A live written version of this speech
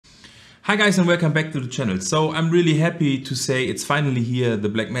Hi guys and welcome back to the channel. So I'm really happy to say it's finally here, the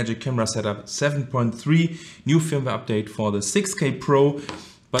Blackmagic Camera Setup 7.3 new firmware update for the 6K Pro,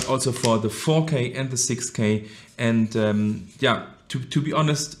 but also for the 4K and the 6K. And yeah, to be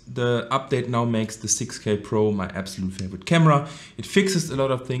honest, the update now makes the 6K Pro my absolute favorite camera. It fixes a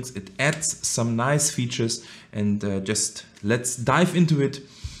lot of things, it adds some nice features, and just let's dive into it.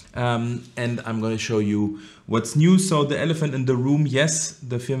 And I'm going to show you what's new. So the elephant in the room, yes,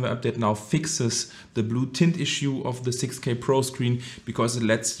 the firmware update now fixes the blue tint issue of the 6K Pro screen because it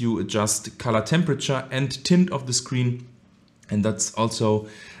lets you adjust color temperature and tint of the screen. And that's also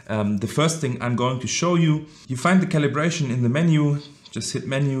the first thing I'm going to show you. You find the calibration in the menu, just hit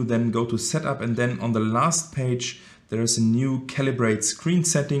menu, then go to setup, and then on the last page there is a new Calibrate Screen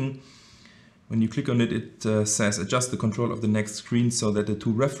setting. When you click on it, it says adjust the control of the next screen so that the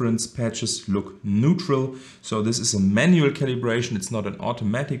two reference patches look neutral. So this is a manual calibration, it's not an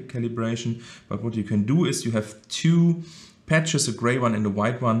automatic calibration, but what you can do is you have two patches, a gray one and a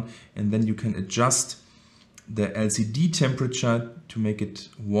white one, and then you can adjust the LCD temperature to make it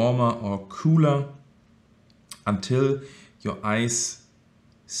warmer or cooler until your eyes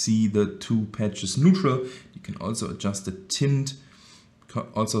see the two patches neutral. You can also adjust the tint.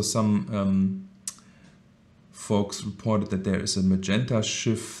 Also, some folks reported that there is a magenta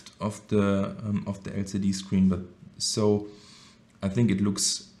shift of the LCD screen, but so I think it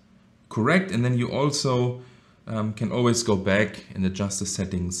looks correct. And then you also can always go back and adjust the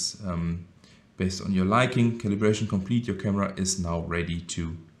settings based on your liking. Calibration complete. Your camera is now ready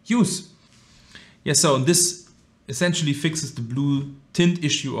to use. Yeah, so this essentially fixes the blue tint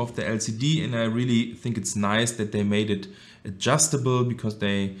issue of the LCD, and I really think it's nice that they made it adjustable, because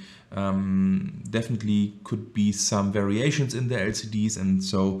they definitely could be some variations in the LCDs, and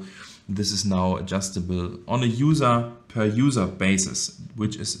so this is now adjustable on a user per user basis,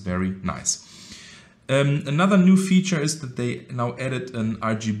 which is very nice. Another new feature is that they now added an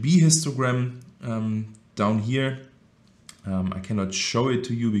Rgb histogram down here. I cannot show it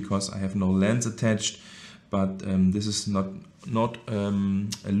to you because I have no lens attached, but this is not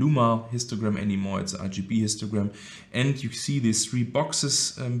a Luma histogram anymore, it's an Rgb histogram. And you see these three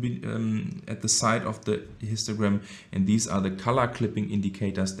boxes at the side of the histogram, and these are the color clipping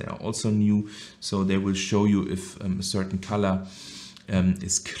indicators. They are also new, so they will show you if a certain color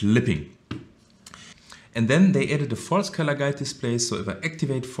is clipping. And then they added a false color guide display, so if I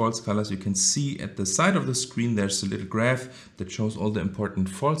activate false colors, you can see at the side of the screen there's a little graph that shows all the important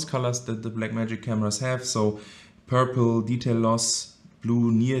false colors that the Blackmagic cameras have. So purple detail loss,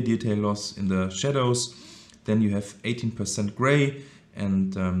 blue near detail loss in the shadows, then you have 18% gray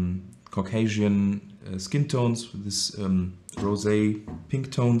and Caucasian skin tones with this rosé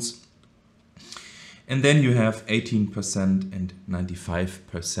pink tones. And then you have 18% and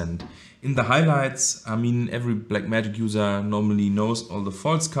 95%. In the highlights, I mean, every Blackmagic user normally knows all the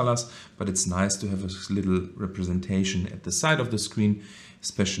false colors, but it's nice to have a little representation at the side of the screen,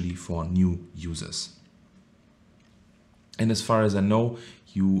 especially for new users. And as far as I know,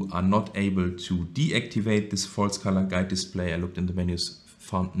 you are not able to deactivate this false color guide display. I looked in the menus,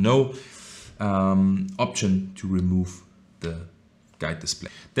 found no option to remove the guide display.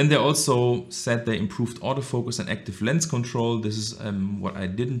 Then they also said they improved autofocus and active lens control. This is what I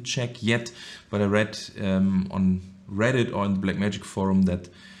didn't check yet, but I read on Reddit or in the Blackmagic forum that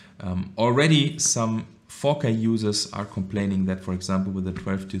already some 4K users are complaining that, for example, with the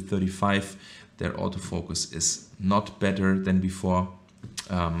 12 to 35, their autofocus is not better than before.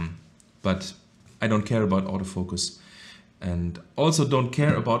 But I don't care about autofocus, and also don't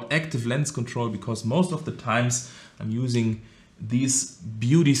care about active lens control, because most of the times I'm using these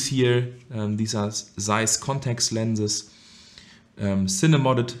beauties here. These are Zeiss contact lenses,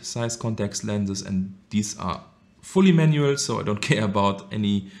 cinemodded Zeiss contact lenses, and these are fully manual, so I don't care about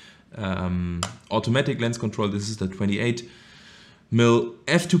any automatic lens control. This is the 28mm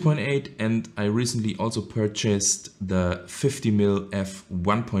f2.8, and I recently also purchased the 50mm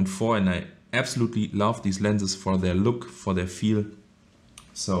f1.4, and I absolutely love these lenses for their look, for their feel.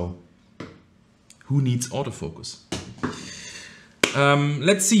 So who needs autofocus?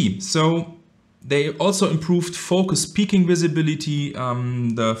 Let's see. So they also improved focus peaking visibility.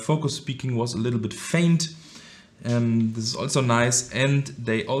 The focus peaking was a little bit faint. This is also nice. And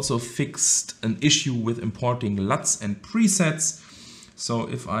they also fixed an issue with importing LUTs and presets. So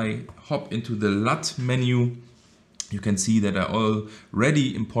if I hop into the LUT menu, you can see that I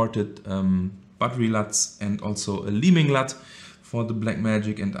already imported battery LUTs and also a leaming LUT for the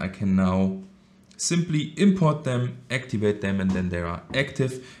Blackmagic, and I can now simply import them, activate them, and then they are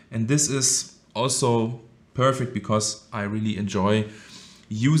active. And this is also perfect because I really enjoy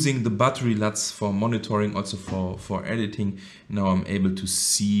using the battery LUTs for monitoring, also for editing. Now I'm able to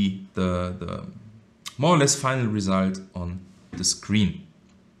see the more or less final result on the screen.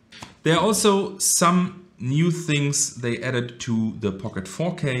 There are also some new things they added to the Pocket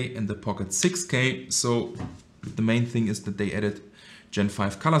 4K and the Pocket 6K. So the main thing is that they added Gen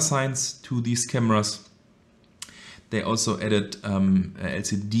 5 color signs to these cameras. They also added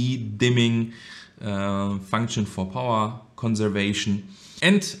LCD dimming function for power conservation.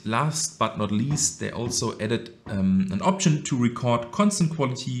 And last but not least, they also added an option to record constant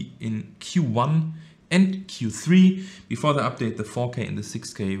quality in Q1 and Q3. Before the update, the 4K and the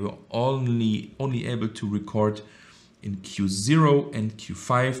 6K were only able to record in Q0 and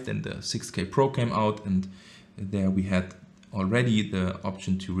Q5. Then the 6K Pro came out, and there we had already the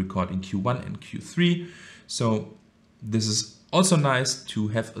option to record in Q1 and Q3. So this is also nice to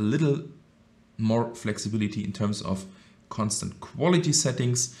have a little more flexibility in terms of constant quality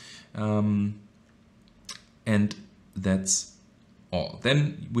settings. And that's all.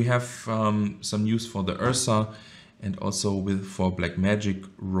 Then we have some news for the Ursa and also for Blackmagic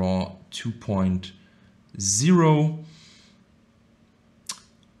RAW 2.0.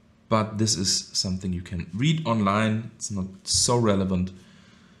 But this is something you can read online. It's not so relevant.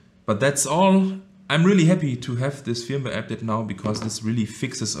 But that's all. I'm really happy to have this firmware update now, because this really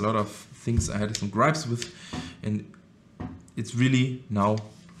fixes a lot of things I had some gripes with. And it's really now,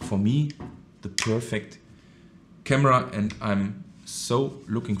 for me, the perfect camera. And I'm so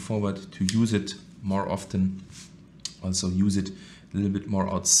looking forward to use it more often. Also use it a little bit more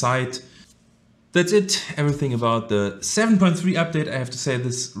outside. That's it, everything about the 7.3 update. I have to say,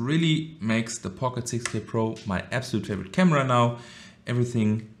 this really makes the Pocket 6K Pro my absolute favorite camera now.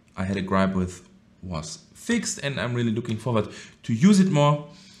 Everything I had a gripe with was fixed, and I'm really looking forward to use it more.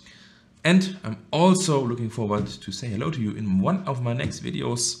 And I'm also looking forward to say hello to you in one of my next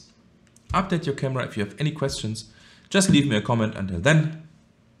videos. Update your camera. If you have any questions, just leave me a comment. Until then,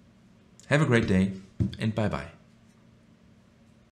 have a great day and bye bye.